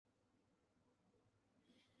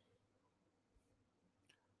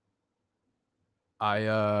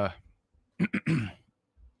I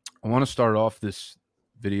I want to start off this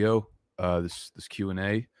video, this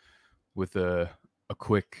Q&A with a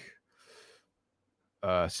quick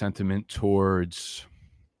sentiment towards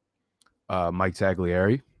Mike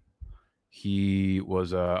Taglieri. He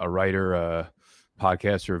was a writer, a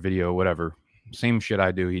podcaster, video, whatever. Same shit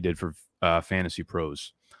I do. He did for Fantasy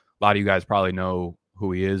Pros. A lot of you guys probably know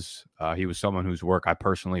who he is. He was someone whose work I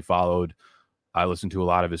personally followed. I listened to a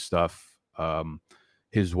lot of his stuff.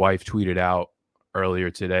 His wife tweeted out earlier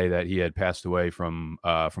today that he had passed away from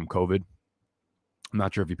COVID. I'm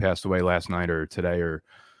not sure if he passed away last night or today or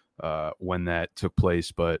when that took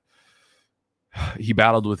place, but he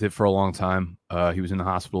battled with it for a long time. He was in the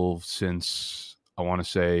hospital since, I want to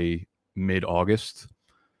say, mid-August.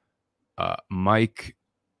 Mike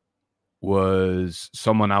was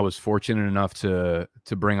someone I was fortunate enough to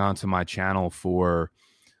bring onto my channel for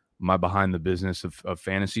my Behind the Business of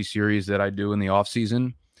Fantasy series that I do in the off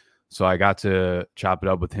season. So I got to chop it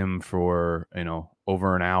up with him for,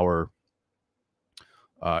 over an hour.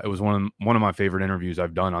 It was one of my favorite interviews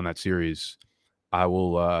I've done on that series.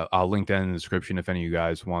 I'll link that in the description if any of you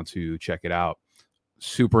guys want to check it out.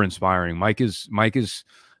 Super inspiring. Mike is I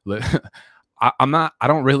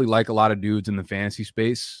don't really like a lot of dudes in the fantasy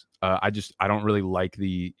space. I don't really like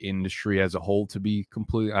the industry as a whole, to be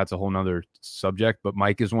completely. That's a whole nother subject. But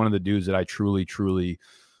Mike is one of the dudes that I truly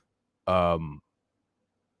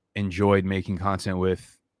enjoyed making content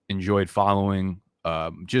with, enjoyed following,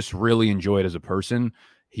 just really enjoyed as a person.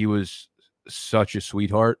 He was such a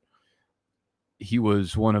sweetheart. He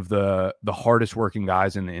was one of the hardest working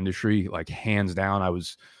guys in the industry, like hands down.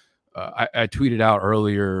 I tweeted out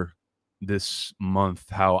earlier this month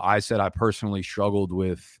how I said I personally struggled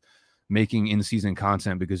with making in-season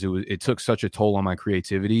content because it took such a toll on my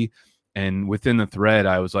creativity. And within the thread,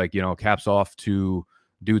 I was like, caps off to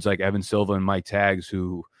dudes like Evan Silva and Mike Tags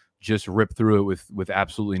who just rip through it with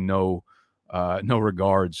absolutely no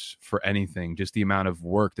regards for anything. Just the amount of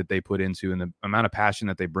work that they put into and the amount of passion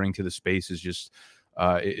that they bring to the space is just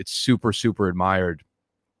it's super, super admired.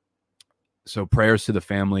 So prayers to the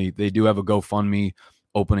family. They do have a GoFundMe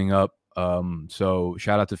opening up. So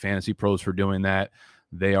shout out to Fantasy Pros for doing that.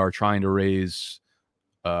 They are trying to raise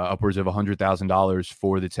upwards of $100,000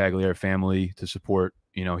 for the Taglieri family to support.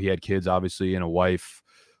 He had kids, obviously, and a wife.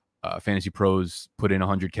 Fantasy Pros put in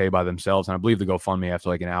 $100K by themselves, and I believe the GoFundMe after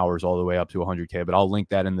like an hour is all the way up to $100K. But I'll link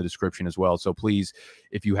that in the description as well. So please,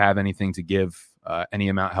 if you have anything to give, any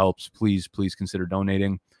amount helps. Please consider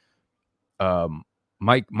donating.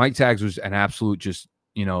 Mike Tags was an absolute, just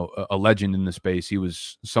a legend in the space. He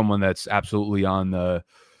was someone that's absolutely on the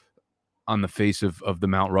face of the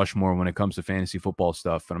Mount Rushmore when it comes to fantasy football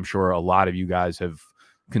stuff. And I'm sure a lot of you guys have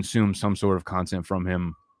consumed some sort of content from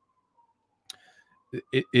him.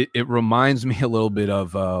 It reminds me a little bit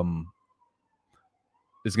of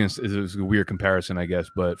it's a weird comparison, I guess,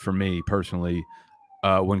 but for me personally,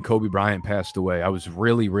 when Kobe Bryant passed away, I was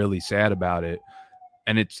really, really sad about it.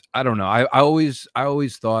 And I don't know. I always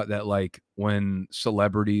thought that, like, when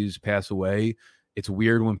celebrities pass away, it's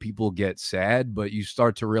weird when people get sad, but you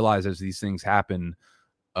start to realize as these things happen,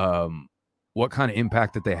 what kind of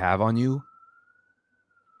impact that they have on you.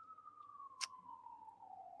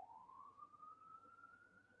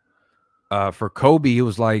 For Kobe, it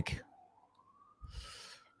was like,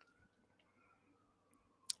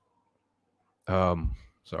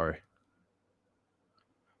 sorry.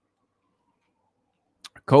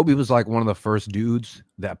 Kobe was like one of the first dudes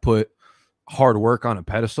that put hard work on a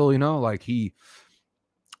pedestal, like he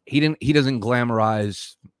doesn't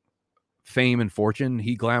glamorize fame and fortune.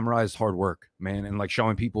 He glamorized hard work, man. And like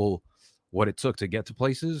showing people what it took to get to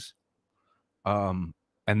places. And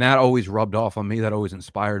that always rubbed off on me. That always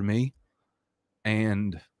inspired me.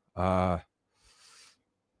 And,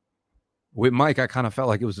 with Mike, I kind of felt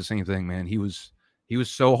like it was the same thing, man. He was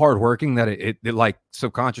so hardworking that it like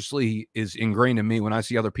subconsciously is ingrained in me when I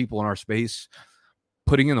see other people in our space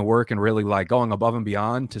putting in the work and really like going above and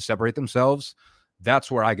beyond to separate themselves. That's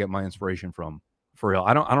where I get my inspiration from, for real.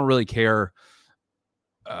 I don't really care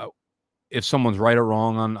if someone's right or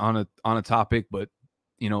wrong on a topic, but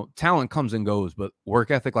talent comes and goes, but work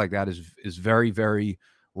ethic like that is very, very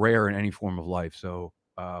rare in any form of life. So,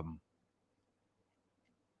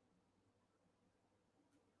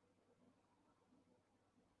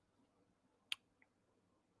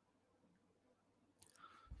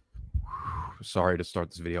 sorry to start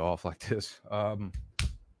this video off like this.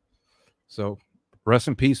 So rest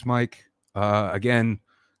in peace, Mike. Again,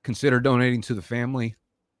 consider donating to the family.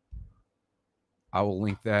 I will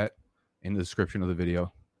link that in the description of the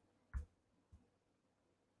video.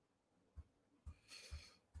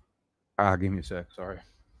 Give me a sec. Sorry.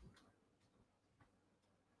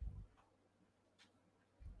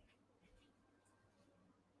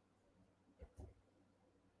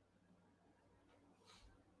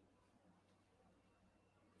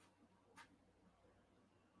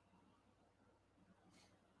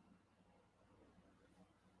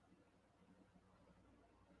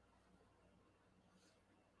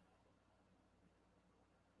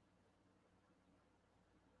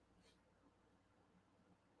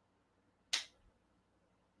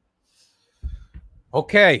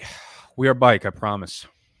 Okay, we are bike. I promise.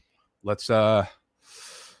 Let's talk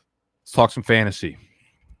some fantasy.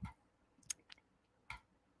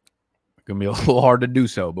 Gonna be a little hard to do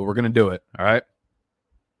so, but we're gonna do it. All right.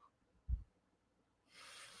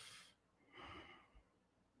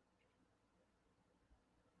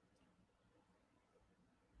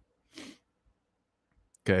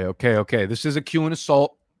 Okay. This is a Q and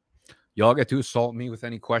assault. Y'all get to assault me with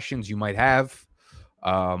any questions you might have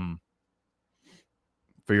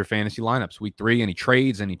for your fantasy lineups. Week 3, any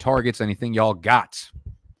trades, any targets, anything y'all got.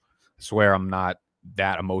 I swear I'm not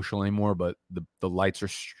that emotional anymore, but the lights are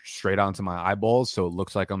straight onto my eyeballs, so it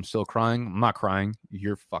looks like I'm still crying. I'm not crying.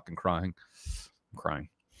 You're fucking crying. I'm crying.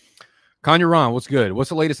 Kanye Ron, what's good? What's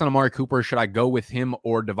the latest on Amari Cooper? Should I go with him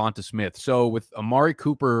or Devonta Smith? So with Amari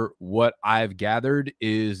Cooper, what I've gathered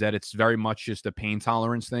is that it's very much just a pain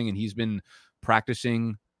tolerance thing, and he's been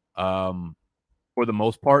practicing for the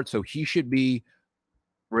most part. So he should be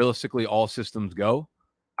realistically all systems go.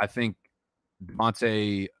 I think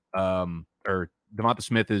Devonta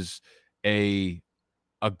Smith is a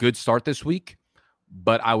good start this week,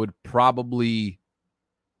 but I would probably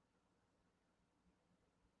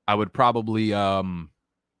lean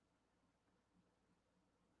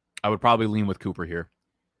with Cooper here.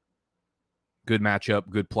 Good matchup,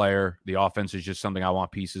 good player. The offense is just something I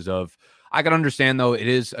want pieces of. I can understand, though, it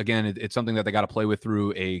is, again, it's something that they got to play with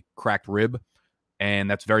through a cracked rib, and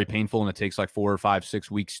that's very painful, and it takes like 4 or 5,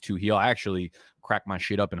 6 weeks to heal. I actually cracked my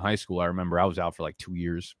shit up in high school. I remember I was out for like 2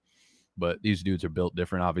 years, but these dudes are built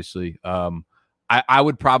different, obviously. I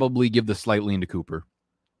would probably give the slight lean to Cooper.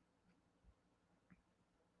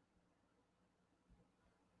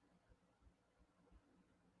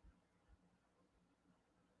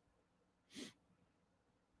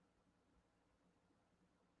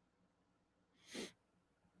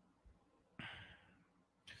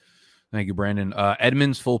 Thank you, Brandon.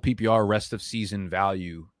 Edmonds full PPR rest of season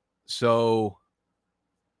value. So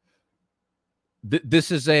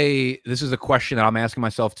this is a question that I'm asking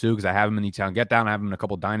myself too, because I have him in the town get down. I have him in a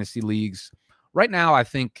couple dynasty leagues. Right now, I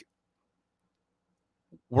think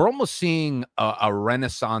we're almost seeing a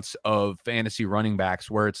renaissance of fantasy running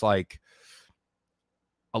backs where it's like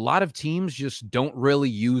a lot of teams just don't really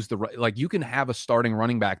use like you can have a starting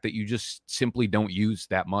running back that you just simply don't use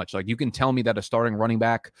that much. Like you can tell me that a starting running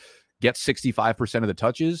back gets 65% of the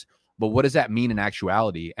touches, but what does that mean in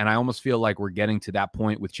actuality? And I almost feel like we're getting to that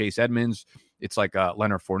point with Chase Edmonds. It's like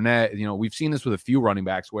Leonard Fournette. You know, we've seen this with a few running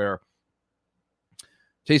backs where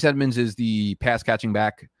Chase Edmonds is the pass catching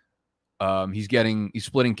back. He's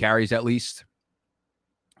splitting carries at least.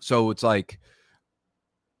 So it's like,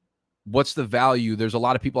 what's the value? There's a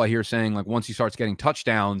lot of people I hear saying like once he starts getting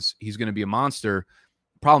touchdowns, he's going to be a monster.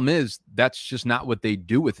 Problem is that's just not what they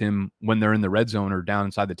do with him when they're in the red zone or down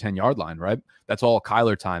inside the 10-yard line, right? That's all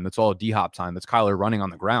Kyler time. That's all D-Hop time. That's Kyler running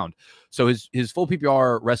on the ground. So his full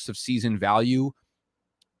PPR rest of season value,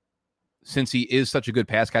 since he is such a good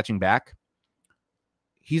pass catching back,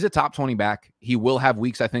 he's a top 20 back. He will have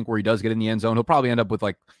weeks, I think, where he does get in the end zone. He'll probably end up with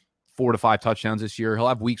like 4 to 5 touchdowns this year. He'll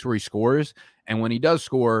have weeks where he scores. And when he does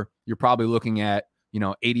score, you're probably looking at,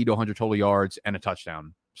 80 to 100 total yards and a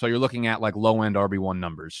touchdown. So you're looking at like low end RB1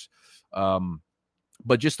 numbers.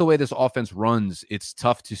 But just the way this offense runs, it's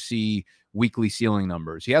tough to see weekly ceiling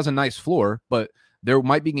numbers. He has a nice floor, but there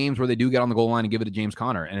might be games where they do get on the goal line and give it to James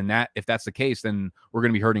Conner. And if that's the case, then we're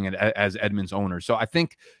going to be hurting it as Edmonds owners. So I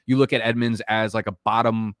think you look at Edmonds as like a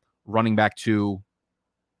bottom running back 2,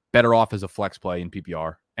 better off as a flex play in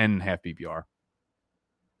PPR and half PPR.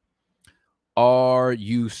 Are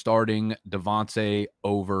you starting Devontae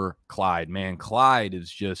over Clyde? Man, Clyde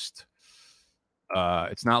is just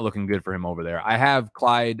it's not looking good for him over there. I have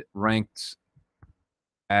Clyde ranked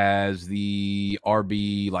as the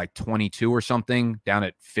RB like 22 or something, down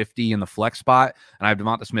at 50 in the flex spot, and I have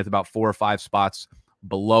Devonta Smith about 4 or 5 spots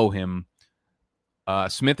below him.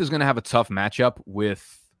 Smith is going to have a tough matchup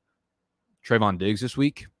with Trayvon Diggs this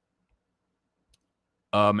week.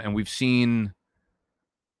 And we've seen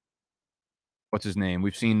what's his name?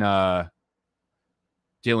 We've seen Jalen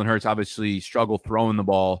Hurts obviously struggle throwing the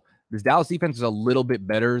ball. This Dallas defense is a little bit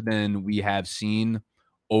better than we have seen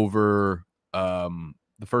over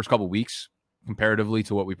the first couple weeks comparatively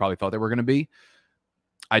to what we probably thought they were going to be.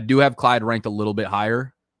 I do have Clyde ranked a little bit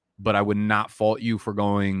higher, but I would not fault you for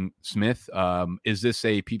going Smith. Is this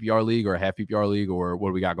a PPR league or a half PPR league, or what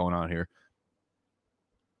do we got going on here?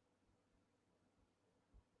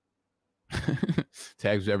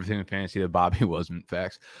 Tags everything in fantasy that Bobby wasn't.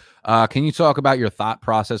 Facts. Can you talk about your thought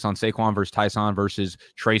process on Saquon versus Tyson versus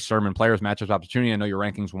Trey Sermon players matchups opportunity? I know your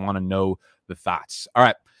rankings want to know the thoughts. All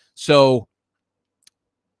right. So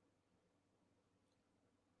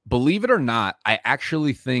believe it or not, I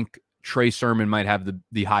actually think Trey Sermon might have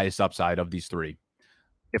the highest upside of these three.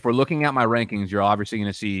 If we're looking at my rankings, you're obviously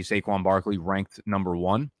going to see Saquon Barkley ranked number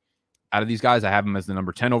 1. Out of these guys, I have him as the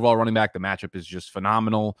number 10 overall running back. The matchup is just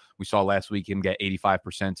phenomenal. We saw last week him get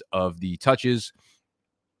 85% of the touches,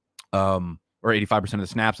 or 85% of the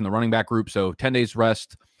snaps in the running back group. So 10 days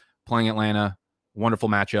rest, playing Atlanta, wonderful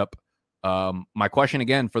matchup. My question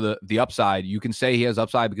again for the upside, you can say he has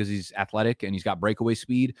upside because he's athletic and he's got breakaway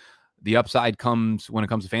speed. The upside comes when it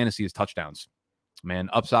comes to fantasy is touchdowns. Man,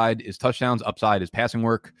 upside is touchdowns. Upside is passing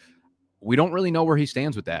work. We don't really know where he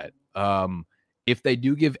stands with that. If they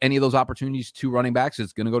do give any of those opportunities to running backs,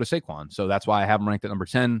 it's going to go to Saquon. So that's why I have him ranked at number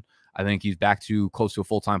 10. I think he's back to close to a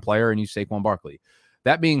full-time player, and he's Saquon Barkley.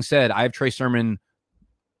 That being said, I have Trey Sermon.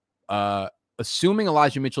 Assuming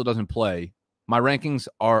Elijah Mitchell doesn't play, my rankings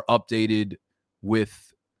are updated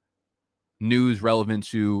with news relevant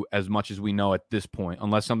to as much as we know at this point.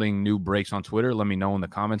 Unless something new breaks on Twitter, let me know in the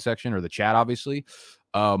comment section or the chat, obviously.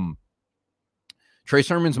 Trey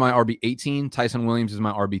Sermon's my RB18. Tyson Williams is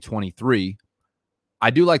my RB23. I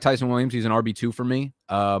do like Tyson Williams. He's an RB2 for me.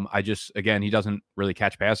 Again, he doesn't really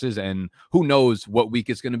catch passes, and who knows what week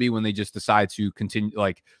it's going to be when they just decide to continue,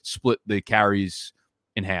 like, split the carries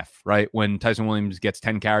in half, right? When Tyson Williams gets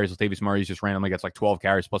 10 carries, Latavius Murray just randomly gets like 12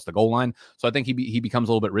 carries plus the goal line. So I think he becomes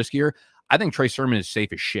a little bit riskier. I think Trey Sermon is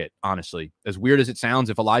safe as shit, honestly. As weird as it sounds,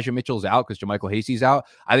 if Elijah Mitchell's out because JaMychal Hasty's out,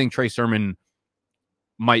 I think Trey Sermon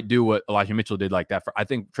might do what Elijah Mitchell did like that. I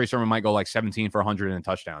think Trey Sermon might go like 17 for 100 and a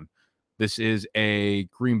touchdown. This is a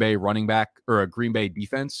Green Bay running back or a Green Bay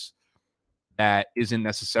defense that isn't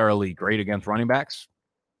necessarily great against running backs.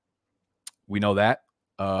 We know that.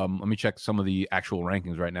 Let me check some of the actual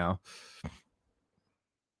rankings right now.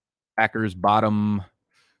 Packers bottom,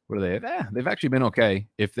 what are they? They've actually been okay.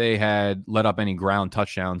 If they had let up any ground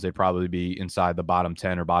touchdowns, they'd probably be inside the bottom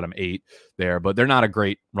 10 or bottom 8 there, but they're not a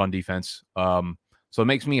great run defense. So it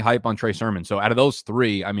makes me hype on Trey Sermon. So out of those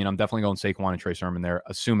three, I mean, I'm definitely going Saquon and Trey Sermon there,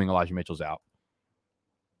 assuming Elijah Mitchell's out.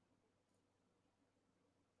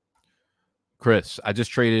 Chris, I just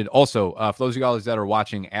traded. Also, for those of you guys that are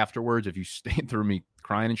watching afterwards, if you stayed through me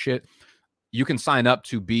crying and shit, you can sign up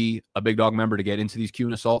to be a Big Dog member to get into these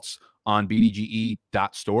Q&A assaults on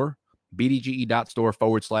bdge.store.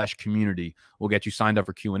 bdge.store/community will get you signed up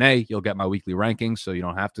for Q&A. You'll get my weekly rankings, so you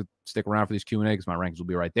don't have to stick around for these Q&A because my rankings will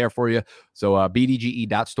be right there for you. So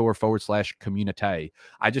bdge.store/community.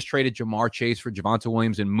 I just traded Jamar Chase for Javonte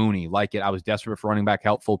Williams and Mooney. Like it. I was desperate for running back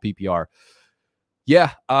help, full PPR.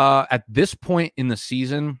 Yeah, at this point in the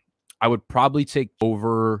season, I would probably take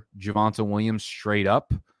over Javonte Williams straight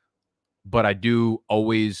up, but I do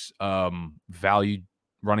always value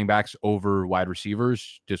running backs over wide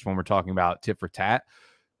receivers, just when we're talking about tit for tat.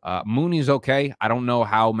 Mooney's okay. I don't know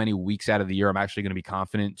how many weeks out of the year I'm actually going to be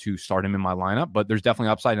confident to start him in my lineup, but there's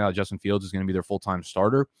definitely upside now that Justin Fields is going to be their full-time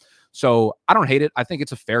starter. So I don't hate it. I think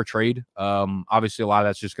it's a fair trade. Obviously, a lot of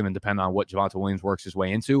that's just going to depend on what Javonte Williams works his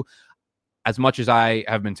way into. As much as I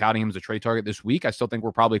have been touting him as a trade target this week, I still think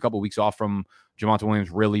we're probably a couple weeks off from Javonte Williams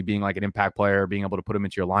really being like an impact player, being able to put him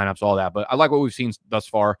into your lineups, all that. But I like what we've seen thus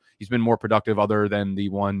far. He's been more productive other than the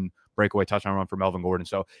one breakaway touchdown run for Melvin Gordon.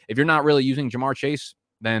 So if you're not really using Jamar Chase,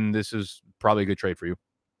 then this is probably a good trade for you.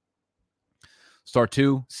 Start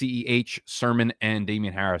 2, CEH, Sermon, and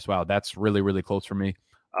Damian Harris. Wow, that's really, really close for me.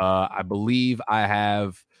 I believe I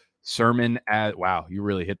have Sermon at, wow, you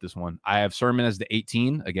really hit this one. I have Sermon as the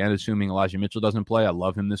 18, again, assuming Elijah Mitchell doesn't play. I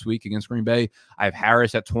love him this week against Green Bay. I have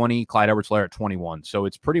Harris at 20, Clyde Edwards-Helaire at 21. So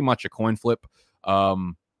it's pretty much a coin flip. They're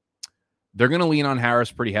going to lean on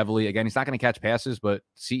Harris pretty heavily. Again, he's not going to catch passes, but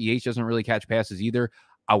CEH doesn't really catch passes either.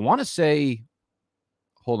 I want to say,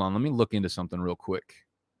 hold on, let me look into something real quick.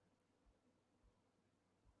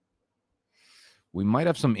 We might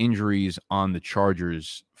have some injuries on the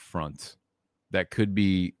Chargers front that could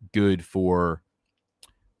be good for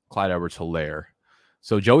Clyde Edwards-Helaire.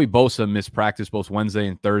 So Joey Bosa missed practice both Wednesday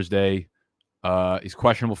and Thursday. He's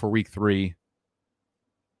questionable for week 3.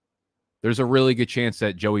 There's a really good chance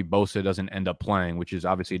that Joey Bosa doesn't end up playing, which is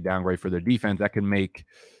obviously a downgrade for their defense. That can make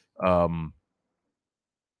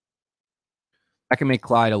I can make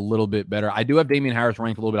Clyde a little bit better. I do have Damian Harris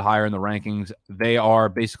ranked a little bit higher in the rankings. They are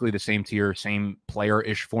basically the same tier, same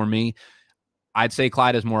player-ish for me. I'd say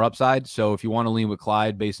Clyde has more upside. So if you want to lean with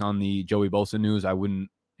Clyde based on the Joey Bosa news, I wouldn't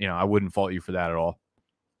fault you for that at all.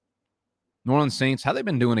 New Orleans Saints, how they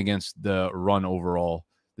been doing against the run overall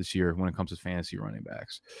this year when it comes to fantasy running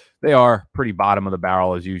backs? They are pretty bottom of the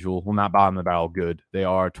barrel as usual. Well, not bottom of the barrel, good. They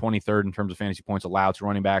are 23rd in terms of fantasy points allowed to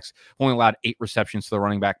running backs. Only allowed 8 receptions to the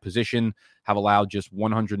running back position. Have allowed just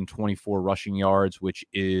 124 rushing yards, which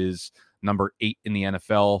is number 8 in the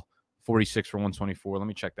NFL. 46 for 124. Let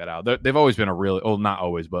me check that out. They've always been a really, not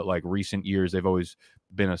always, but like recent years, they've always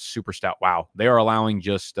been a super stout. Wow. They are allowing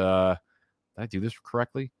just, did I do this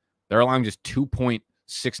correctly? They're allowing just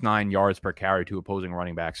 2.69 yards per carry to opposing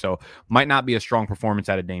running back. So might not be a strong performance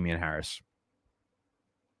out of Damian Harris.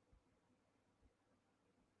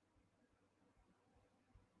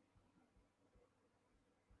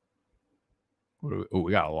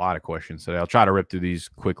 We got a lot of questions today. I'll try to rip through these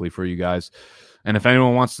quickly for you guys. And if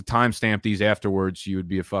anyone wants to timestamp these afterwards, you would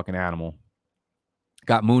be a fucking animal.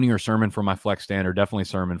 Got Mooney or Sermon for my flex standard. Definitely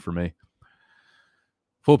Sermon for me.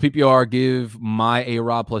 Full PPR, give my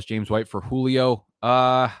A-Rob plus James White for Julio.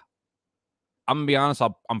 I'm going to be honest.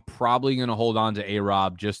 I'm probably going to hold on to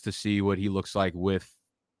A-Rob just to see what he looks like with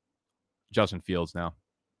Justin Fields now.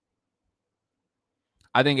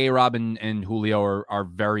 I think A-Rob and Julio are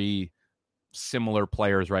very similar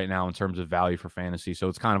players right now in terms of value for fantasy. So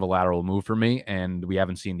it's kind of a lateral move for me, and we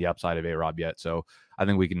haven't seen the upside of A-Rob yet. So I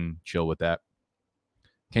think we can chill with that.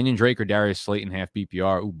 Kenyon Drake or Darius Slayton half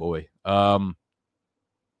PPR. Oh, boy.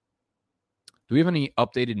 Do we have any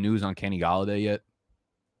updated news on Kenny Golladay yet?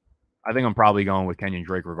 I think I'm probably going with Kenyon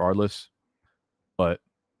Drake regardless, but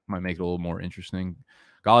might make it a little more interesting.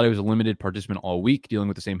 Golladay was a limited participant all week, dealing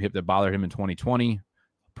with the same hip that bothered him in 2020.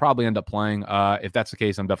 Probably end up playing. If that's the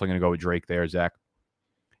case, I'm definitely going to go with Drake there, Zach.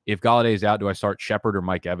 If Golladay is out, do I start Shepard or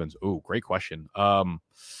Mike Evans? Oh, great question. Damn,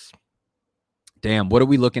 what are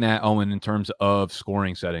we looking at, Owen, in terms of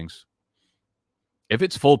scoring settings? If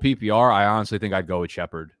it's full PPR, I honestly think I'd go with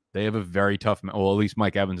Shepard. They have a very tough, at least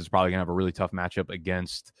Mike Evans is probably going to have a really tough matchup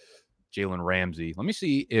against Jalen Ramsey. Let me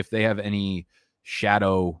see if they have any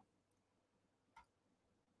shadow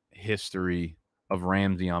history of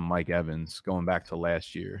Ramsey on Mike Evans going back to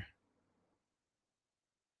last year.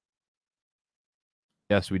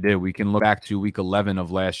 Yes, we did. We can look back to week 11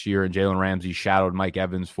 of last year, and Jalen Ramsey shadowed Mike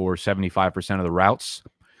Evans for 75% of the routes.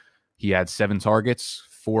 He had 7 targets,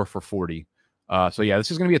 4 for 40. So, yeah,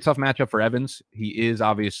 this is going to be a tough matchup for Evans. He is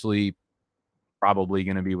obviously probably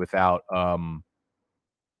going to be without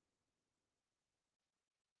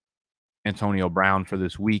Antonio Brown for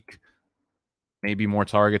this week. Maybe more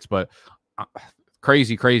targets, but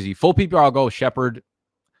crazy. Full PPR, I'll go with Shepard.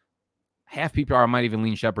 Half PPR, I might even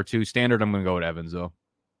lean Shepard too. Standard, I'm going to go with Evans, though.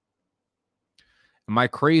 Am I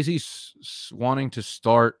crazy wanting to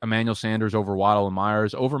start Emmanuel Sanders over Waddle and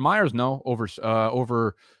Myers? Over Myers, no.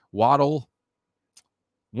 Over Waddle.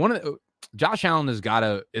 Josh Allen has got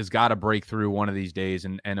to break through one of these days,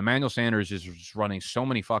 and Emmanuel Sanders is just running so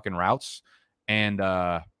many fucking routes,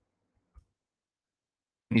 and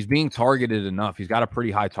he's being targeted enough. He's got a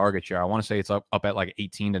pretty high target share. I want to say it's up at like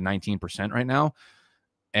 18 to 19% right now.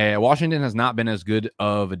 Washington has not been as good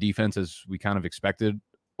of a defense as we kind of expected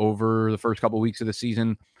over the first couple of weeks of the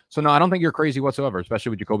season. So, no, I don't think you're crazy whatsoever, especially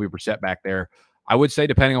with Jacoby Brissett back there. I would say,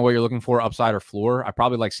 depending on what you're looking for, upside or floor, I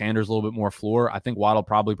probably like Sanders a little bit more floor. I think Waddle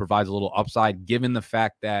probably provides a little upside, given the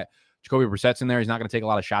fact that Jacoby Brissett's in there. He's not going to take a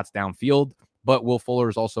lot of shots downfield, but Will Fuller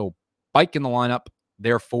is also bike in the lineup.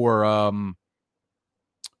 Therefore,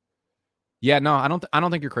 yeah, no, I don't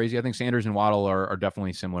think you're crazy. I think Sanders and Waddle are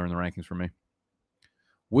definitely similar in the rankings for me.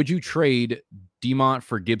 Would you trade DeMont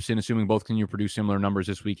for Gibson, assuming both can you produce similar numbers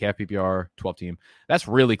this week? Half PPR, 12 team. That's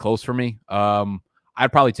really close for me.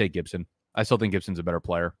 I'd probably take Gibson. I still think Gibson's a better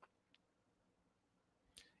player.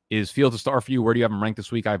 Is Fields a start for you? Where do you have him ranked this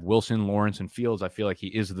week? I have Wilson, Lawrence, and Fields. I feel like he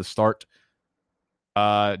is the start.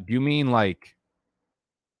 Do you mean like...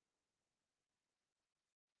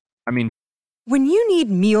 When you need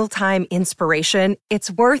mealtime inspiration,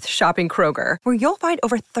 it's worth shopping Kroger, where you'll find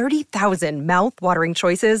over 30,000 mouth-watering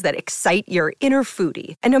choices that excite your inner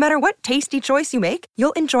foodie. And no matter what tasty choice you make,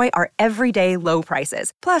 you'll enjoy our everyday low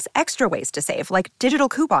prices, plus extra ways to save, like digital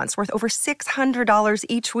coupons worth over $600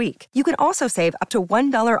 each week. You can also save up to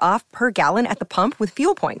 $1 off per gallon at the pump with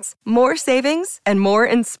fuel points. More savings and more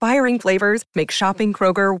inspiring flavors make shopping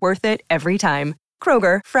Kroger worth it every time.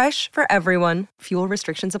 Kroger, fresh for everyone. Fuel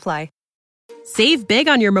restrictions apply. Save big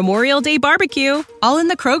on your Memorial Day barbecue, all in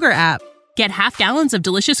the Kroger app. Get half gallons of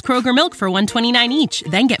delicious Kroger milk for $1.29 each.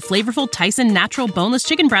 Then get flavorful Tyson natural boneless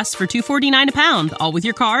chicken breasts for $2.49 a pound, all with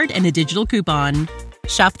your card and a digital coupon.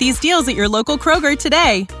 Shop these deals at your local Kroger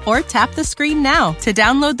today, or tap the screen now to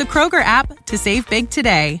download the Kroger app to save big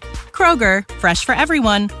today. Kroger, fresh for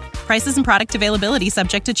everyone. Prices and product availability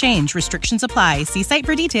subject to change. Restrictions apply. See site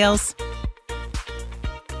for details.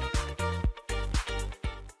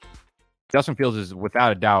 Justin Fields is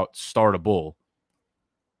without a doubt startable.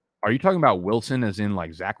 Are you talking about Wilson as in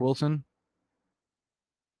like Zach Wilson?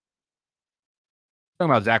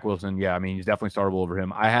 Talking about Zach Wilson, yeah. I mean, he's definitely startable over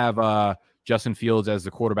him. I have Justin Fields as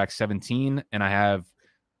the quarterback 17, and I have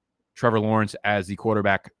Trevor Lawrence as the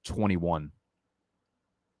quarterback 21.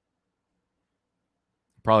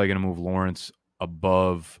 Probably going to move Lawrence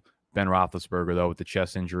above Ben Roethlisberger, though, with the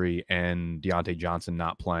chest injury and Deontay Johnson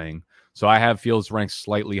not playing. So I have Fields ranked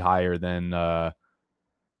slightly higher than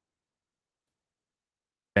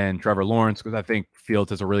Trevor Lawrence, because I think Fields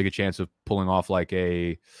has a really good chance of pulling off like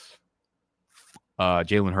a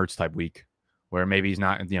Jalen Hurts type week, where maybe he's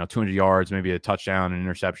not, 200 yards, maybe a touchdown, an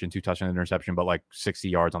interception, 2 touchdowns, interception, but like 60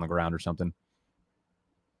 yards on the ground or something.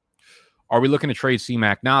 Are we looking to trade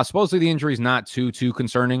C-Mac? Nah, supposedly the injury is not too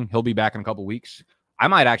concerning. He'll be back in a couple weeks. I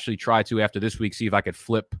might actually try to, after this week, see if I could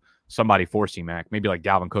flip somebody for C-Mac, maybe like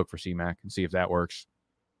Dalvin Cook for C-Mac, and see if that works.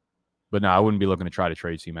 But no, I wouldn't be looking to try to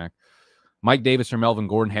trade C-Mac. Mike Davis or Melvin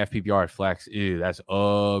Gordon, half PPR at flex. Ew, that's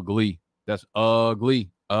ugly. That's ugly.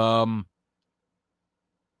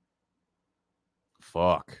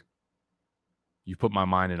 Fuck. You put my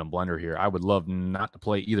mind in a blender here. I would love not to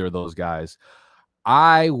play either of those guys.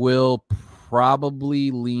 I will probably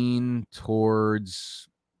lean towards...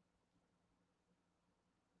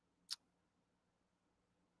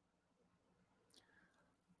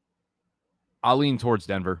 I'll lean towards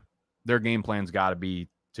Denver. Their game plan's got to be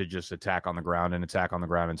to just attack on the ground and attack on the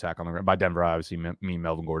ground and attack on the ground. By Denver, I obviously mean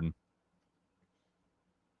Melvin Gordon.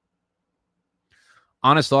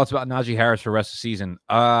 Honest thoughts about Najee Harris for the rest of the season.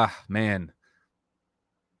 Man.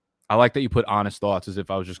 I like that you put honest thoughts as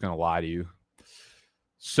if I was just going to lie to you.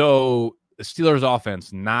 So, the Steelers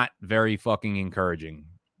offense, not very fucking encouraging,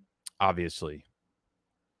 obviously.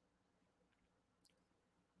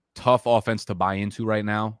 Tough offense to buy into right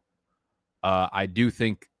now. I do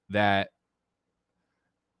think that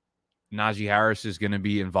Najee Harris is going to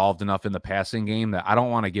be involved enough in the passing game that I don't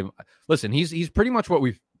want to give. Listen, he's pretty much what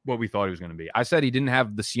we thought he was going to be. I said he didn't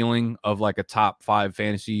have the ceiling of like a top 5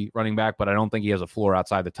 fantasy running back, but I don't think he has a floor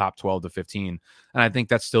outside the top 12 to 15. And I think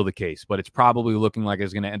that's still the case, but it's probably looking like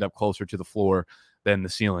it's going to end up closer to the floor than the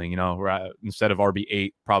ceiling, where instead of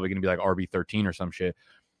RB8, probably going to be like RB13 or some shit.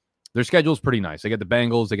 Their schedule is pretty nice. They get the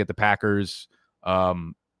Bengals, they get the Packers.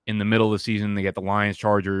 In the middle of the season, they get the Lions,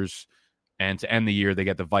 Chargers. And to end the year, they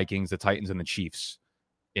get the Vikings, the Titans, and the Chiefs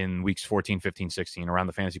in weeks 14, 15, 16 around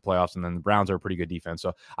the fantasy playoffs. And then the Browns are a pretty good defense.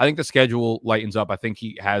 So I think the schedule lightens up. I think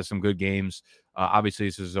he has some good games. Obviously,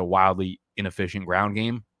 this is a wildly inefficient ground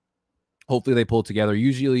game. Hopefully they pull it together.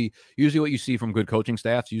 Usually what you see from good coaching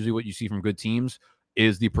staffs, usually what you see from good teams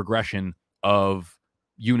is the progression of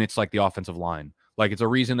units like the offensive line. Like, it's a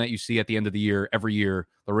reason that you see at the end of the year, every year,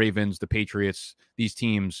 the Ravens, the Patriots, these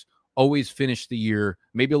teams always finish the year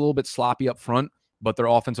maybe a little bit sloppy up front, but their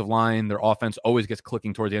offensive line, their offense always gets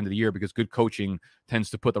clicking towards the end of the year because good coaching tends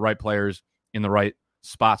to put the right players in the right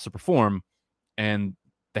spots to perform. And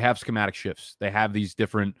they have schematic shifts. They have these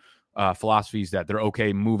different philosophies that they're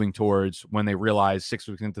okay moving towards when they realize 6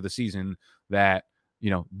 weeks into the season that,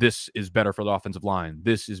 this is better for the offensive line.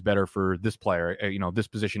 This is better for this player. This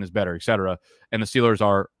position is better, etc. And the Steelers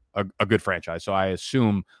are a good franchise. So I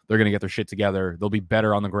assume they're going to get their shit together. They'll be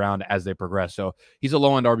better on the ground as they progress. So he's a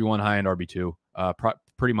low-end RB1, high-end RB2,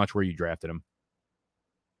 pretty much where you drafted him.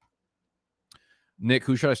 Nick,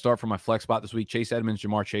 who should I start for my flex spot this week? Chase Edmonds,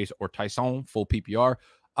 Jamar Chase, or Tyson? Full PPR.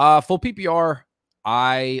 Full PPR,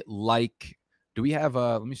 I like... Do we have...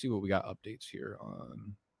 let me see what we got updates here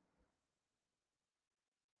on...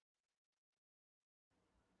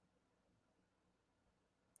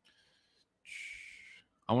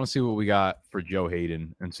 I want to see what we got for Joe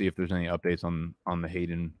Hayden and see if there's any updates on the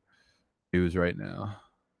Hayden news right now.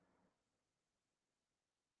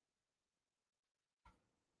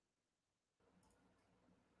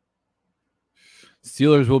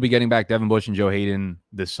 Steelers will be getting back Devin Bush and Joe Hayden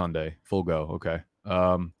this Sunday. Full go. Okay.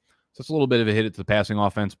 So it's a little bit of a hit at the passing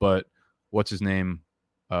offense, but what's his name?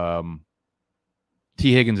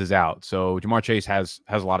 T. Higgins is out. So Jamar Chase has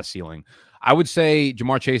a lot of ceiling. I would say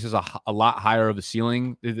Jamar Chase is a lot higher of the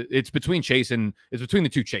ceiling. It's between the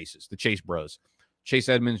two Chases, the Chase bros. Chase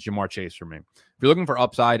Edmonds, Jamar Chase for me. If you're looking for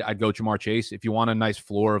upside, I'd go Jamar Chase. If you want a nice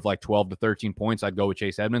floor of like 12 to 13 points, I'd go with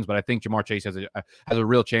Chase Edmonds. But I think Jamar Chase has a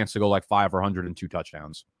real chance to go like 5 or 102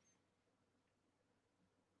 touchdowns.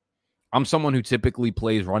 I'm someone who typically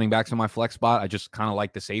plays running backs in my flex spot. I just kind of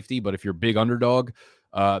like the safety. But if you're a big underdog,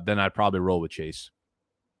 then I'd probably roll with Chase.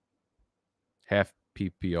 Half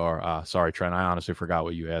PPR. Sorry, Trent. I honestly forgot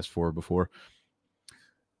what you asked for before.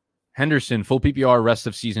 Henderson, full PPR, rest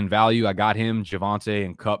of season value. I got him, Javonte,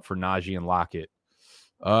 and Kupp for Najee and Lockett.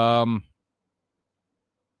 I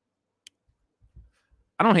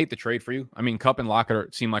don't hate the trade for you. I mean, Kupp and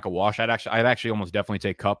Lockett seem like a wash. I'd actually almost definitely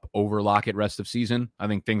take Kupp over Lockett rest of season. I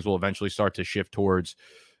think things will eventually start to shift towards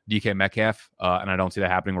DK Metcalf, and I don't see that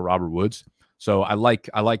happening with Robert Woods. So I like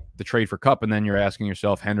the trade for Kupp, and then you're asking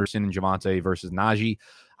yourself Henderson and Javonte versus Najee.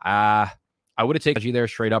 I would have taken Najee there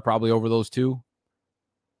straight up probably over those two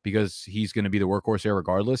because he's going to be the workhorse there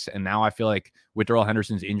regardless. And now I feel like with Darrell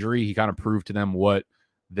Henderson's injury, he kind of proved to them what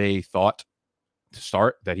they thought to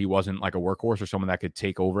start, that he wasn't like a workhorse or someone that could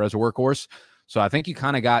take over as a workhorse. So I think you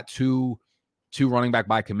kind of got two running back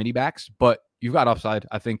by committee backs, but you've got upside.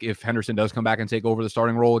 I think if Henderson does come back and take over the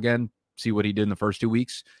starting role again, see what he did in the first 2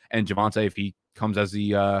 weeks, and Javonte, if he comes as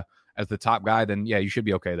the top guy, then yeah, you should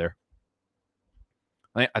be okay there.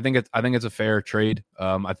 I think it's a fair trade.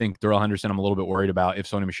 I think Darrell Henderson, I'm a little bit worried about if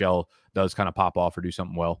Sony Michel does kind of pop off or do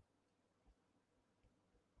something well.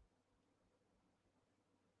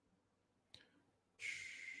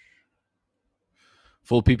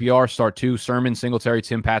 Full PPR, start 2, Sermon, Singletary,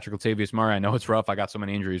 Tim Patrick, Latavius Murray. I know it's rough. I got so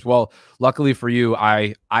many injuries. Well, luckily for you,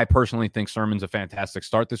 I personally think Sermon's a fantastic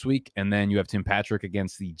start this week. And then you have Tim Patrick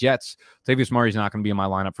against the Jets. Latavius Murray's not going to be in my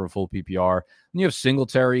lineup for a full PPR. And you have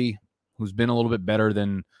Singletary, who's been a little bit better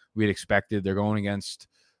than we had expected. They're going against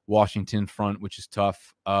Washington front, which is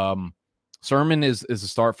tough. Sermon is a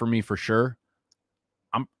start for me for sure.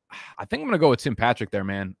 I think I'm going to go with Tim Patrick there,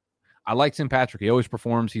 man. I like Tim Patrick. He always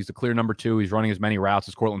performs. He's the clear number 2. He's running as many routes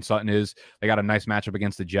as Courtland Sutton is. They got a nice matchup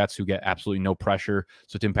against the Jets, who get absolutely no pressure.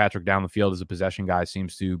 So Tim Patrick down the field as a possession guy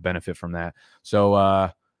seems to benefit from that. So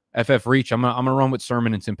FF Reach, I'm gonna run with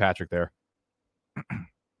Sermon and Tim Patrick there.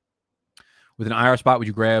 With an IR spot, would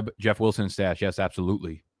you grab Jeff Wilson and stash? Yes,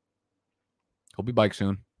 absolutely. He'll be bike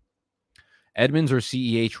soon. Edmonds or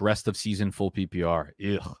CEH rest of season full PPR?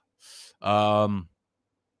 Ugh.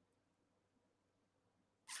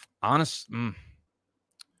 Let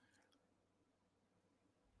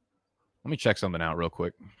me check something out real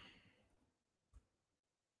quick.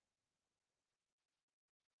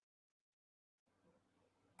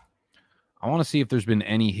 I want to see if there's been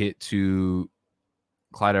any hit to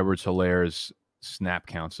Clyde Edwards-Hilaire's snap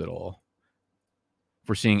counts at all. If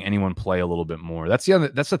we're seeing anyone play a little bit more. That's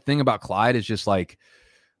the thing about Clyde, is just like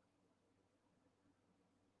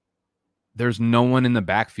there's no one in the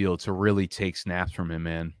backfield to really take snaps from him,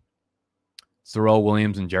 man. It's Darrell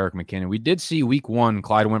Williams and Jerick McKinnon. We did see week 1,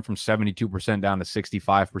 Clyde went from 72% down to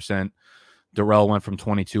 65%. Darrell went from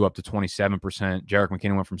 22 up to 27%. Jerick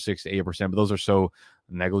McKinnon went from 6 to 8%, but those are so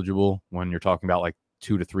negligible when you're talking about like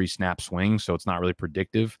 2 to 3 snap swings, so it's not really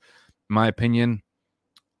predictive, in my opinion.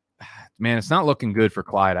 Man, it's not looking good for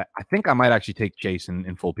Clyde. I think I might actually take Chase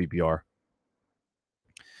in full PPR.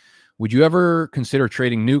 Would you ever consider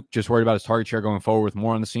trading Nuke? Just worried about his target share going forward with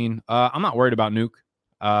more on the scene? I'm not worried about Nuke.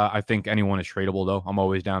 I think anyone is tradable, though. I'm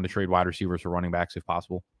always down to trade wide receivers or running backs if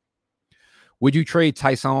possible. Would you trade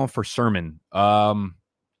Tyson for Sermon? That's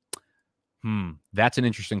an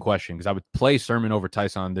interesting question, because I would play Sermon over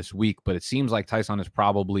Tyson this week, but it seems like Tyson is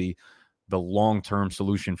probably the long-term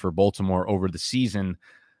solution for Baltimore over the season,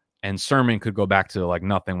 and Sermon could go back to like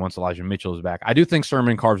nothing once Elijah Mitchell is back. I do think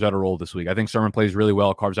Sermon carves out a role this week. I think Sermon plays really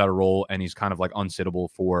well, carves out a role, and he's kind of like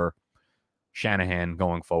unsittable for Shanahan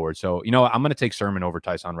going forward. So, you know, I'm going to take Sermon over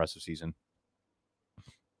Tyson rest of season.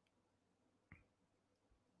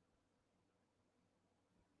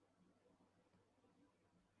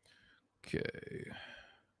 Okay.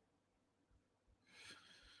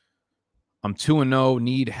 I'm 2-0.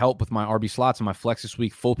 Need help with my RB slots and my flex this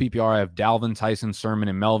week. Full PPR. I have Dalvin, Tyson, Sermon,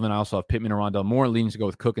 and Melvin. I also have Pittman and Rondell Moore. Leaning to go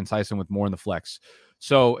with Cook and Tyson with more in the flex.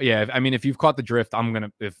 So yeah, if you've caught the drift, I'm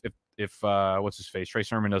gonna if what's his face, Trey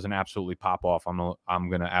Sermon doesn't absolutely pop off, I'm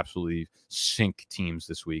gonna absolutely sink teams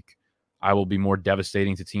this week. I will be more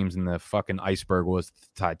devastating to teams than the fucking iceberg was the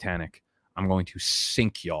Titanic. I'm going to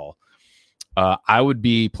sink y'all. I would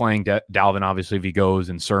be playing Dalvin obviously if he goes,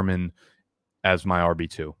 and Sermon as my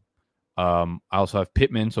RB2. I also have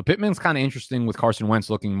Pittman. So Pittman's kind of interesting with Carson Wentz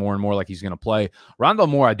looking more and more like he's going to play. Rondell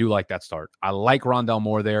Moore, I do like that start. I like Rondell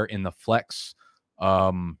Moore there in the flex.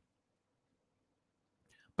 But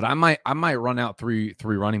But I might run out three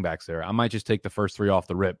running backs there. I might just take the first three off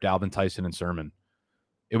the rip: Dalvin, Tyson, and Sermon.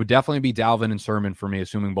 It would definitely be Dalvin and Sermon for me,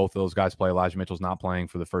 assuming both of those guys play. Elijah Mitchell's not playing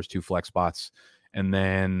for the first two flex spots. And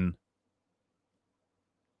then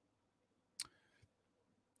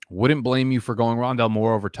wouldn't blame you for going Rondale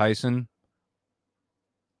Moore over Tyson,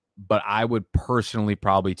 but I would personally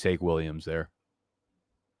probably take Williams there.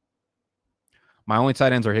 My only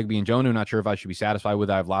tight ends are Higbee and Jonnu. Not sure if I should be satisfied with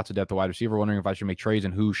it. I have lots of depth at wide receiver. Wondering if I should make trades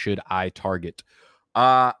and who should I target.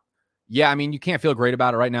 Yeah, I mean, you can't feel great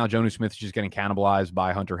about it right now. Jonnu Smith is just getting cannibalized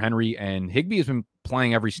by Hunter Henry, and Higbee has been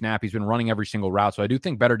playing every snap. He's been running every single route, so I do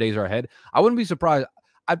think better days are ahead. I wouldn't be surprised.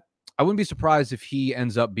 I wouldn't be surprised if he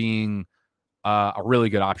ends up being a really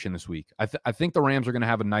good option this week. I think the Rams are going to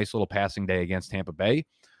have a nice little passing day against Tampa Bay.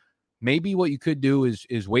 Maybe what you could do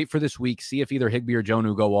is wait for this week, see if either Higbee or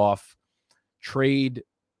Jonnu go off, trade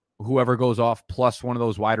whoever goes off plus one of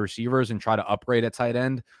those wide receivers and try to upgrade at tight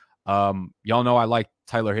end. Y'all know I like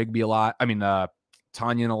Tyler Higbee a lot. I mean,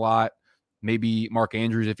 Tanyan a lot. Maybe Mark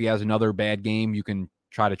Andrews, if he has another bad game, you can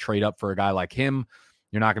try to trade up for a guy like him.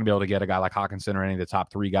 You're not going to be able to get a guy like Hawkinson or any of the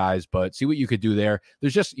top three guys, but see what you could do there.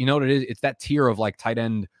 There's just, you know what it is? It's that tier of like tight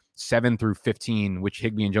end 7 through 15, which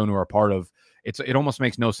Higbee and Jonnu are a part of. It almost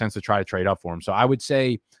makes no sense to try to trade up for him. So I would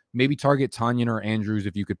say maybe target Tanyan or Andrews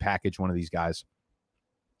if you could package one of these guys.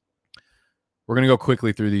 We're going to go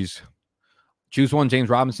quickly through these. Choose one: James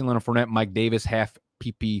Robinson, Leonard Fournette, Mike Davis, half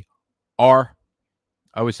PPR. I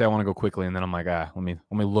always say I want to go quickly, and then I'm like, let me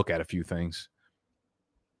look at a few things.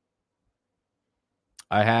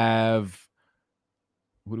 I have,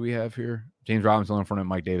 what do we have here? James Robinson, Leonard Fournette,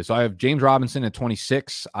 Mike Davis. So I have James Robinson at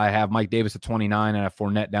 26. I have Mike Davis at 29, and I have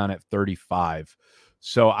Fournette down at 35.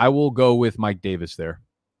 So I will go with Mike Davis there.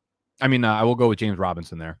 I mean, I will go with James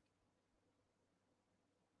Robinson there.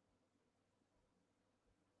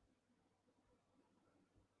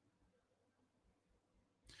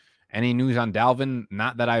 Any news on Dalvin?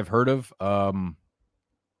 Not that I've heard of.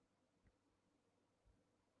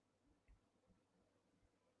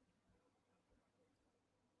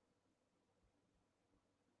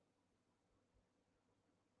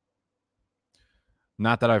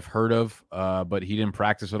 Not that I've heard of, but he didn't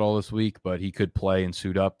practice at all this week, but he could play and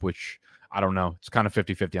suit up, which I don't know. It's kind of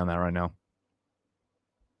 50-50 on that right now.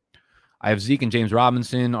 I have Zeke and James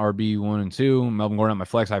Robinson, RB 1 and 2. Melvin Gordon on my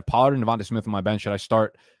flex. I have Pollard and Devonta Smith on my bench. Should I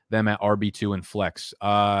start them at RB2 and flex?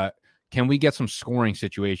 Can we get some scoring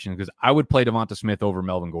situations? Because I would play Devonta Smith over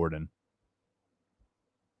Melvin Gordon.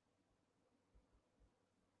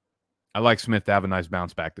 I like Smith to have a nice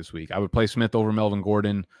bounce back this week. I would play Smith over Melvin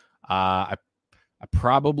Gordon. I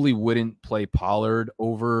probably wouldn't play Pollard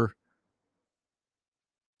over.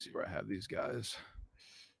 Let's see where I have these guys.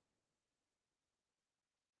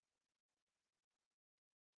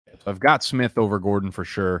 So I've got Smith over Gordon for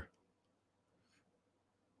sure.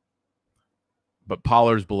 But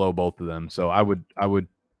Pollard's below both of them. So I would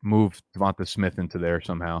move Devonta Smith into there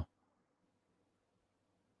somehow.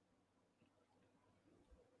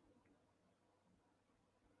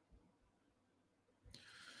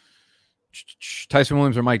 Tyson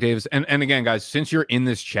Williams or Mike Davis. And again, guys, since you're in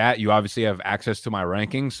this chat, you obviously have access to my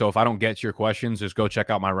rankings. So if I don't get to your questions, just go check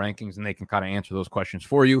out my rankings and they can kind of answer those questions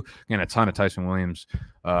for you. Again, a ton of Tyson Williams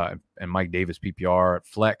and Mike Davis PPR at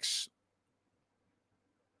flex.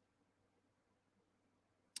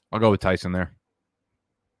 I'll go with Tyson there.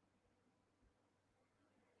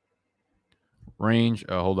 Range.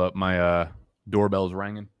 Hold up. My doorbell's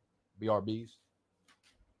ringing. BRBs.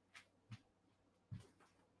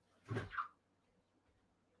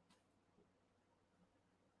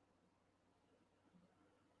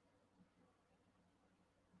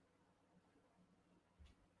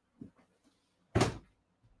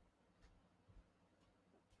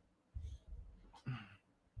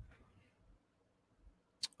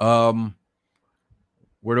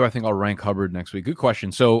 Where do I think I'll rank Hubbard next week? Good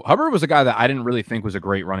question. So Hubbard was a guy that I didn't really think was a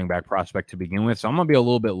great running back prospect to begin with. So I'm going to be a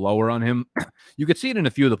little bit lower on him. You could see it in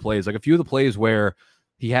a few of the plays, like a few of the plays where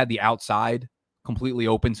he had the outside completely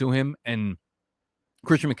open to him and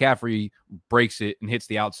Christian McCaffrey breaks it and hits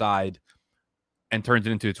the outside and turns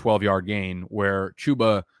it into a 12-yard gain where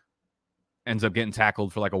Chuba ends up getting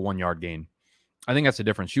tackled for like a 1-yard gain. I think that's the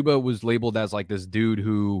difference. Chuba was labeled as like this dude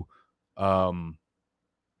who,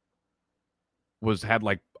 had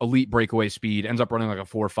like elite breakaway speed, ends up running like a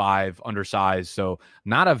 4.5 undersized. So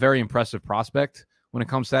not a very impressive prospect when it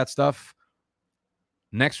comes to that stuff.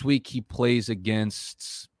 Next week, he plays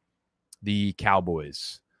against the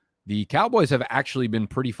Cowboys. The Cowboys have actually been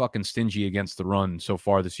pretty fucking stingy against the run so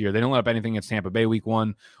far this year. They don't let up anything against Tampa Bay week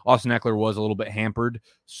 1. Austin Eckler was a little bit hampered.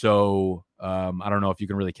 So I don't know if you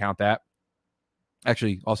can really count that.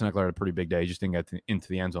 Actually, Austin Eckler had a pretty big day. He just didn't get into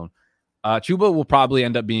the end zone. Chuba will probably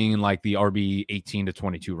end up being in like the RB 18 to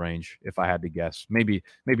 22 range, if I had to guess. Maybe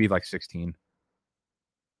like 16.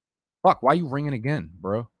 Fuck, why are you ringing again,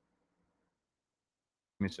 bro? Give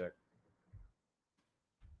me a sec.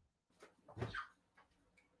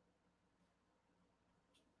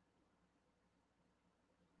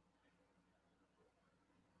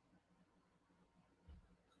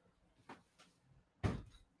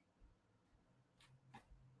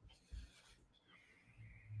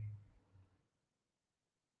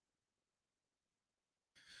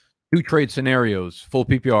 Two trade scenarios, full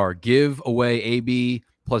PPR. Give away AB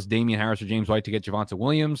plus Damian Harris or James White to get Javonte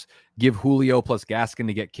Williams. Give Julio plus Gaskin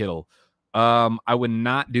to get Kittle. I would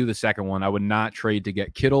not do the second one. I would not trade to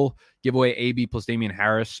get Kittle. Give away AB plus Damian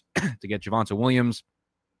Harris to get Javonte Williams.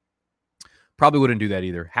 Probably wouldn't do that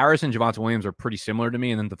either. Harris and Javonte Williams are pretty similar to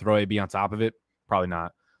me, and then to throw AB on top of it, probably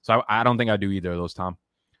not. So I don't think I'd do either of those, Tom.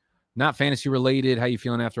 Not fantasy related. How you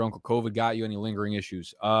feeling after Uncle COVID got you? Any lingering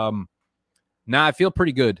issues? Nah, I feel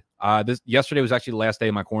pretty good. Yesterday was actually the last day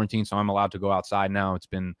of my quarantine, so I'm allowed to go outside now.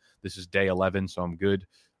 This is day 11, so I'm good.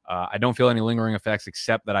 I don't feel any lingering effects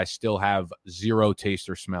except that I still have zero taste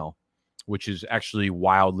or smell, which is actually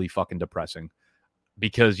wildly fucking depressing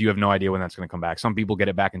because you have no idea when that's going to come back. Some people get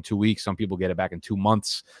it back in 2 weeks. Some people get it back in 2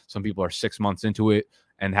 months. Some people are 6 months into it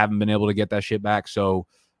and haven't been able to get that shit back. So,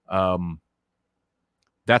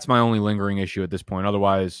 that's my only lingering issue at this point.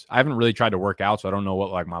 Otherwise, I haven't really tried to work out, so I don't know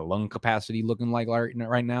what like my lung capacity looking like right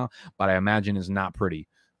now, but I imagine is not pretty.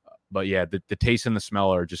 But yeah, the taste and the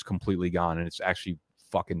smell are just completely gone, and it's actually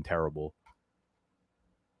fucking terrible.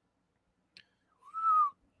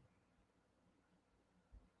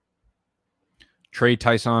 Trade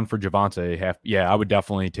Tyson for Javonte. Yeah, I would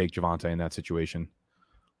definitely take Javonte in that situation.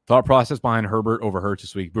 Thought process behind Herbert over Hurts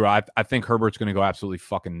this week. Bro, I think Herbert's going to go absolutely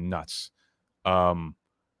fucking nuts.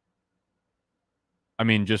 I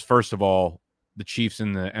mean, just first of all, the Chiefs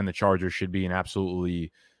and the Chargers should be an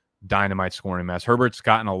absolutely dynamite scoring mess. Herbert's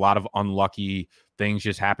gotten a lot of unlucky things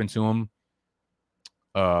just happen to him,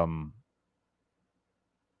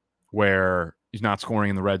 where he's not scoring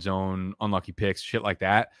in the red zone, unlucky picks, shit like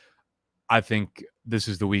that. I think this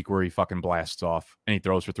is the week where he fucking blasts off and he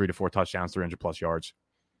throws for 3 to 4 touchdowns, 300+ yards.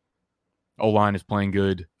 O-line is playing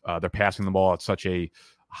good. They're passing the ball at such a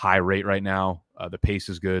high rate right now. The pace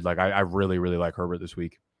is good. Like I really, really like Herbert this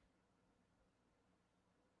week.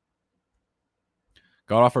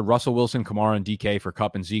 Got offered Russell Wilson, Kamara, and DK for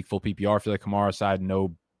Kupp and Zeke, full PPR. I feel like Kamara side,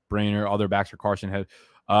 no brainer. Other backs for Carson head.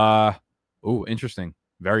 Interesting.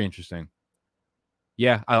 Very interesting.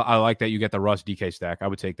 Yeah, I like that you get the Russ DK stack. I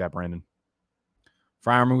would take that, Brandon.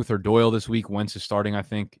 Freiermuth or Doyle this week. Wentz is starting, I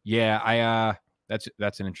think. Yeah,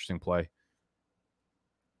 that's an interesting play.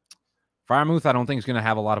 Freiermuth, I don't think is going to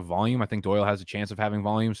have a lot of volume. I think Doyle has a chance of having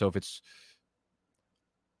volume. So if it's,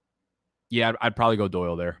 yeah, I'd probably go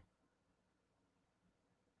Doyle there.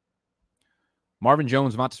 Marvin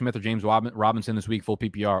Jones, Devonta Smith, or James Robinson this week, full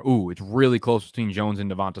PPR. Ooh, it's really close between Jones and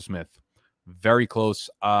Devonta Smith. Very close.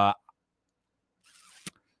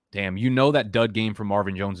 Damn, you know that dud game from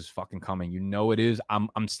Marvin Jones is fucking coming. You know it is.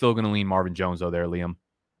 I'm still going to lean Marvin Jones, though, there, Liam.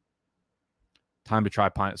 Time to try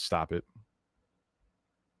Pine. Stop it.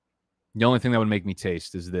 The only thing that would make me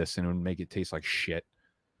taste is this, and it would make it taste like shit.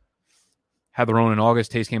 Had the Rona in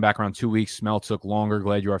August. Taste came back around 2 weeks. Smell took longer.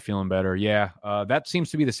 Glad you are feeling better. Yeah, that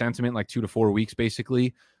seems to be the sentiment, like 2 to 4 weeks,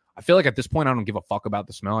 basically. I feel like at this point, I don't give a fuck about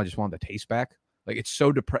the smell. I just want the taste back. Like, it's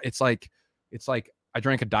so It's like I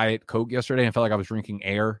drank a Diet Coke yesterday and I felt like I was drinking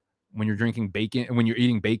air. When you're drinking bacon, and when you're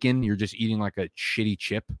eating bacon, you're just eating like a shitty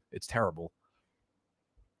chip. It's terrible.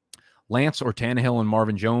 Lance or Tannehill and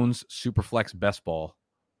Marvin Jones, Superflex best ball.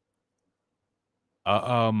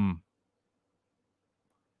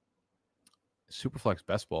 Superflex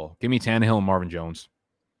best ball. Give me Tannehill and Marvin Jones.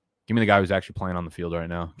 Give me the guy who's actually playing on the field right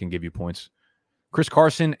now. Can give you points. Chris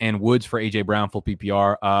Carson and Woods for AJ Brown, full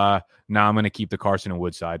PPR. Nah, I'm going to keep the Carson and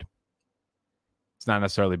Woods side. It's not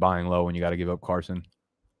necessarily buying low when you got to give up Carson.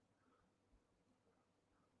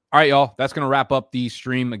 All right, y'all. That's going to wrap up the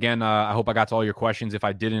stream. Again, I hope I got to all your questions. If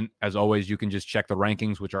I didn't, as always, you can just check the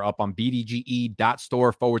rankings, which are up on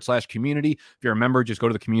bdge.store/community. If you're a member, just go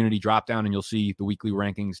to the community dropdown and you'll see the weekly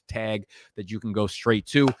rankings tag that you can go straight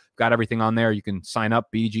to. Got everything on there. You can sign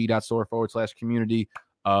up, bdge.store/community.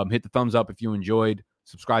 Hit the thumbs up if you enjoyed.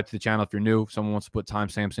 Subscribe to the channel if you're new. If someone wants to put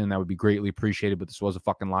timestamps in, that would be greatly appreciated. But this was a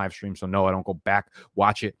fucking live stream, so no, I don't go back,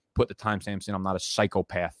 watch it, put the timestamps in. I'm not a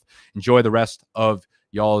psychopath. Enjoy the rest of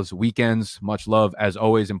y'all's weekends. Much love as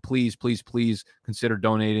always. And please, please, please consider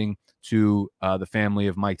donating to the family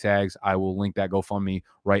of Mike Tags. I will link that GoFundMe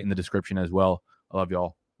right in the description as well. I love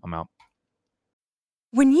y'all. I'm out.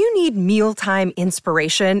 When you need mealtime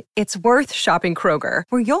inspiration, it's worth shopping Kroger,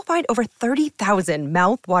 where you'll find over 30,000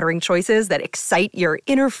 mouth-watering choices that excite your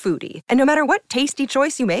inner foodie. And no matter what tasty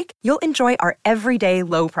choice you make, you'll enjoy our everyday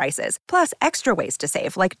low prices, plus extra ways to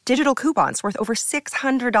save, like digital coupons worth over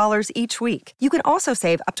 $600 each week. You can also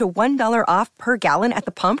save up to $1 off per gallon at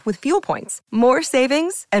the pump with fuel points. More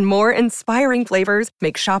savings and more inspiring flavors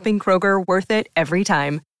make shopping Kroger worth it every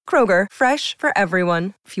time. Kroger, fresh for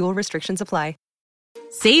everyone. Fuel restrictions apply.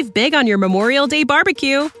 Save big on your Memorial Day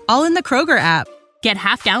barbecue, all in the Kroger app. Get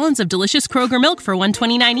half gallons of delicious Kroger milk for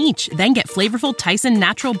 $1.29 each. Then get flavorful Tyson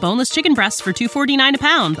natural boneless chicken breasts for $2.49 a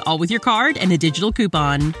pound, all with your card and a digital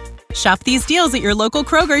coupon. Shop these deals at your local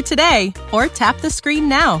Kroger today, or tap the screen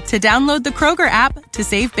now to download the Kroger app to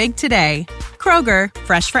save big today. Kroger,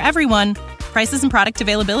 fresh for everyone. Prices and product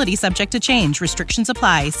availability subject to change. Restrictions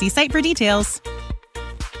apply. See site for details.